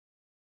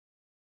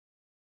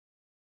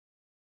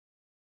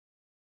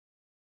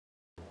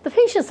The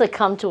patients that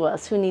come to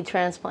us who need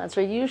transplants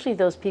are usually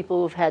those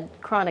people who've had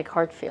chronic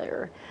heart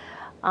failure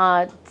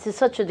to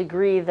such a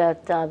degree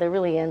that they're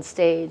really end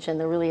stage and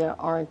there really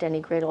aren't any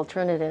great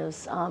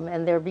alternatives,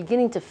 and they're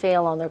beginning to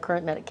fail on their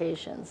current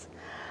medications.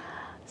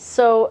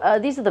 So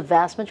these are the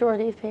vast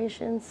majority of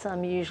patients.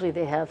 Usually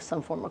they have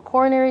some form of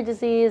coronary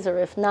disease, or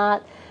if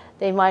not,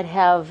 they might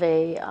have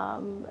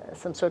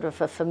some sort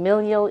of a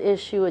familial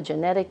issue, a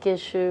genetic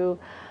issue.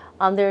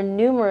 There are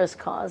numerous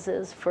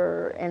causes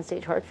for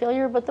end-stage heart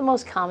failure, but the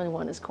most common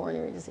one is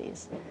coronary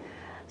disease.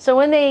 So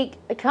when they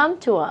come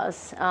to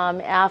us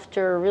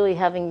after really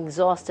having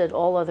exhausted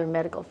all other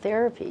medical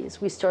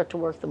therapies, we start to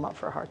work them up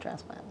for a heart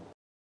transplant.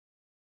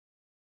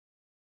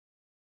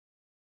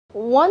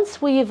 Once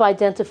we've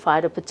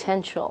identified a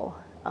potential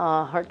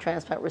heart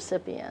transplant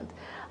recipient,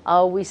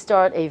 we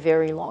start a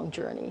very long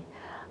journey.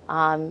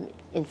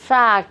 In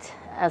fact,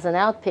 as an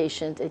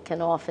outpatient, it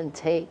can often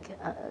take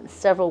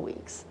several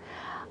weeks.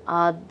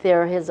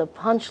 There is a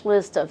punch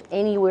list of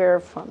anywhere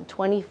from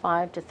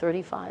 25 to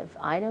 35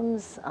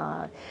 items,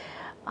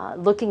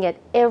 looking at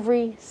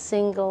every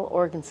single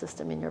organ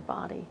system in your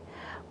body.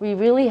 We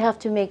really have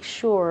to make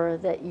sure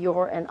that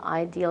you're an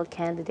ideal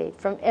candidate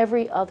from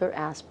every other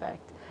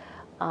aspect.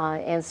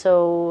 And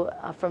so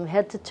from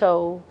head to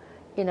toe,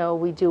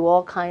 we do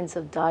all kinds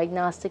of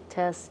diagnostic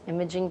tests,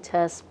 imaging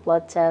tests,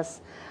 blood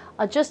tests,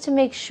 just to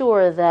make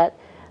sure that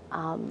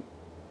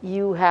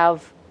you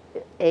have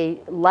a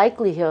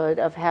likelihood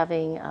of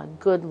having a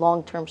good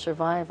long-term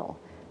survival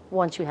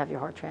once you have your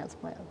heart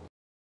transplant.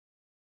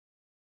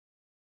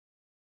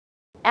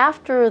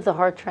 After the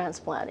heart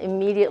transplant,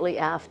 immediately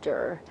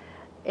after,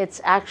 it's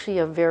actually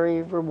a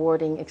very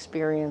rewarding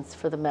experience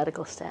for the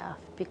medical staff,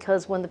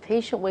 because when the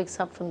patient wakes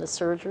up from the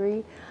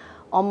surgery,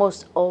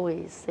 almost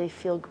always they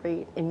feel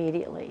great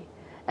immediately.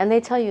 And they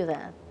tell you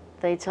that.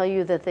 They tell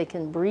you that they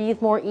can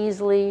breathe more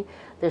easily,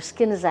 their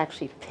skin is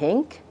actually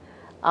pink,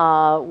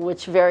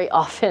 which very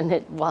often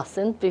it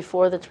wasn't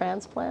before the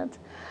transplant.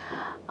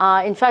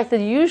 In fact,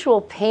 the usual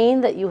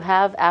pain that you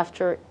have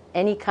after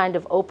any kind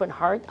of open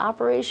heart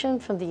operation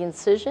from the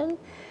incision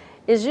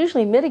is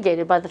usually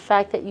mitigated by the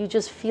fact that you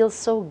just feel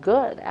so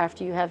good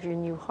after you have your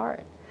new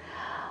heart.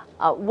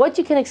 What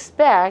you can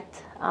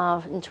expect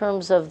in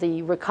terms of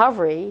the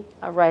recovery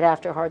right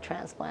after heart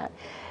transplant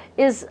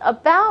is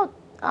about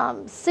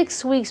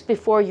 6 weeks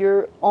before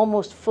you're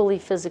almost fully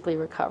physically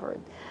recovered.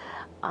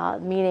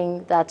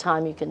 Meaning that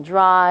time you can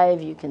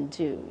drive, you can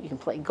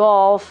play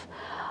golf.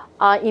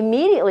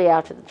 Immediately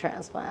after the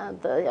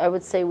transplant, I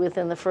would say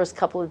within the first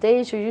couple of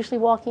days, you're usually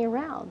walking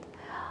around.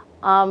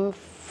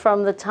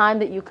 From the time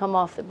that you come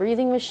off the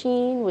breathing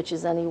machine, which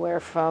is anywhere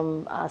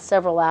from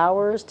several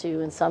hours to,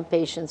 in some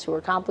patients who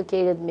are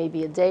complicated,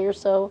 maybe a day or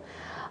so,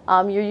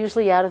 you're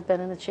usually out of bed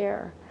in a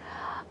chair.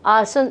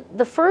 So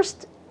the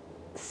first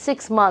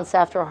 6 months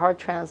after a heart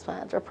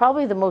transplant are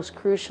probably the most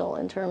crucial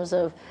in terms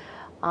of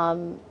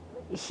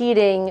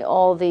heeding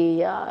all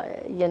the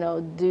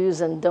do's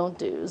and don't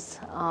do's.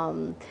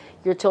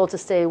 You're told to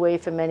stay away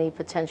from any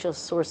potential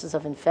sources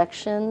of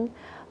infection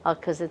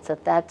because it's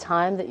at that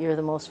time that you're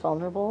the most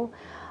vulnerable.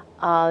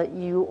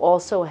 You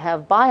also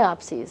have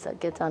biopsies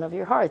that get done of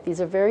your heart. These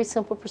are very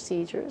simple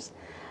procedures.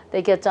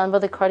 They get done by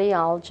the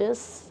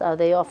cardiologists.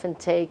 They often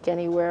take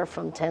anywhere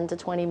from 10 to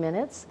 20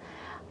 minutes.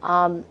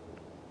 And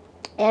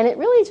it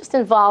really just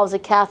involves a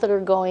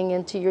catheter going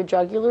into your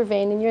jugular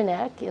vein in your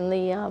neck in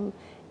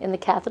the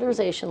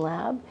catheterization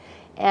lab.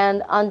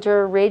 And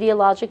under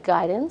radiologic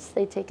guidance,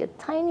 they take a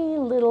tiny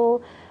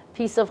little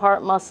piece of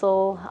heart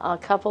muscle, a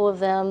couple of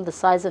them the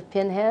size of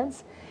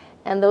pinheads,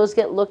 and those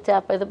get looked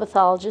at by the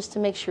pathologist to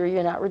make sure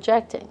you're not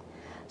rejecting.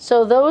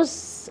 So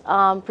those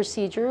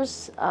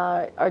procedures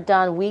are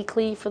done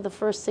weekly for the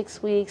first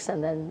 6 weeks,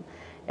 and then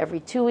every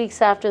 2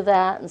 weeks after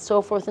that, and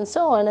so forth and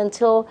so on,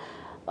 until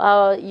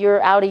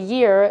you're out a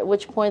year, at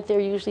which point they're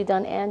usually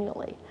done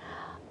annually.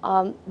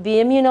 The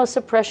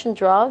immunosuppression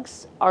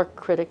drugs are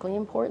critically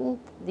important.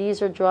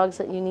 These are drugs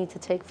that you need to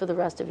take for the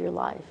rest of your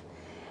life.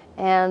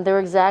 And they're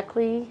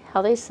exactly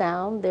how they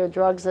sound. They're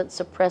drugs that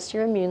suppress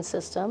your immune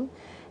system,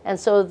 and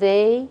so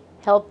they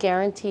help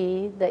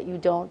guarantee that you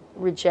don't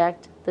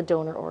reject the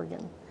donor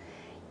organ.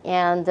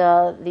 And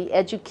the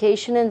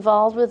education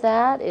involved with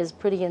that is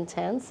pretty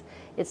intense.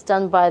 It's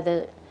done by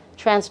the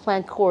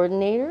transplant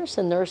coordinators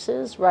and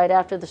nurses right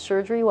after the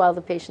surgery while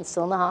the patient's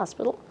still in the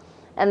hospital.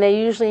 And they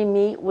usually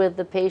meet with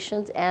the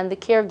patient and the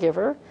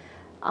caregiver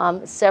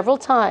several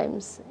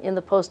times in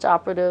the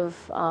postoperative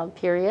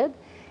period.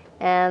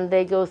 And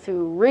they go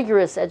through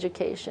rigorous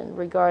education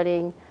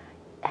regarding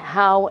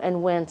how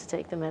and when to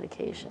take the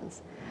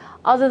medications.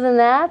 Other than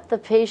that, the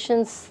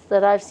patients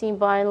that I've seen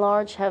by and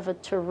large have a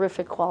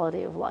terrific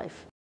quality of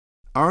life.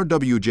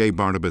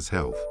 RWJBarnabas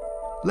Health.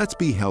 Let's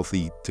be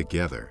healthy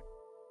together.